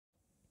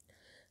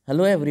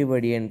Hello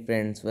everybody and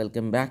friends,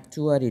 welcome back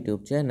to our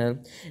YouTube channel.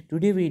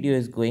 Today video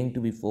is going to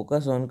be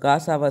focused on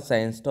Cassava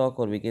science stock,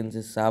 or we can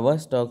say SAVA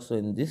stock. So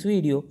in this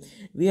video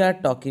we are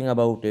talking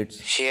about its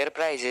share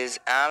prices,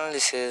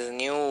 analysis,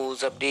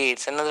 news,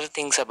 updates and other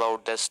things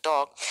about the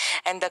stock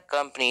and the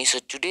company. So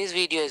today's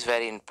video is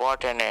very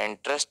important and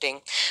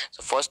interesting.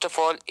 So first of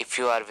all, if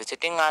you are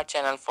visiting our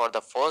channel for the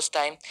first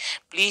time,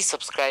 please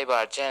subscribe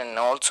our channel and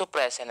also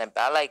press on a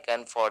bell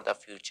icon for the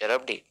future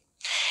update.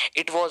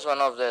 It was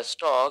one of the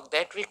stock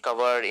that we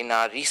covered in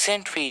our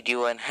recent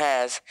video, and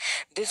has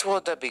this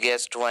was the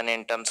biggest one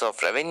in terms of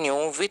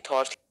revenue. We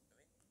thought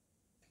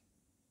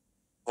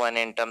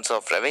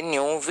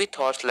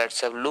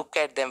let's have a look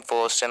at them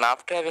first, and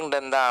after having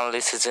done the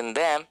analysis in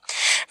them,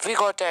 we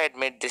gotta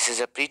admit this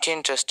is a pretty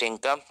interesting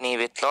company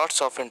with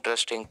lots of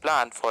interesting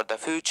plan for the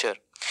future.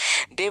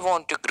 They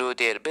want to grow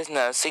their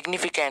business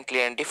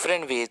significantly in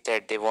different ways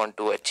that they want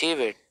to achieve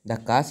it. The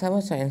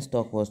Cassava Science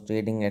stock was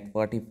trading at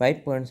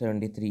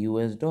 45.73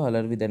 US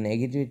dollar with a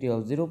negativity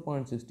of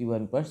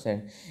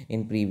 0.61%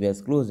 in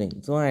previous closing.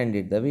 So I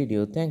ended the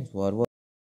video. Thanks for watching.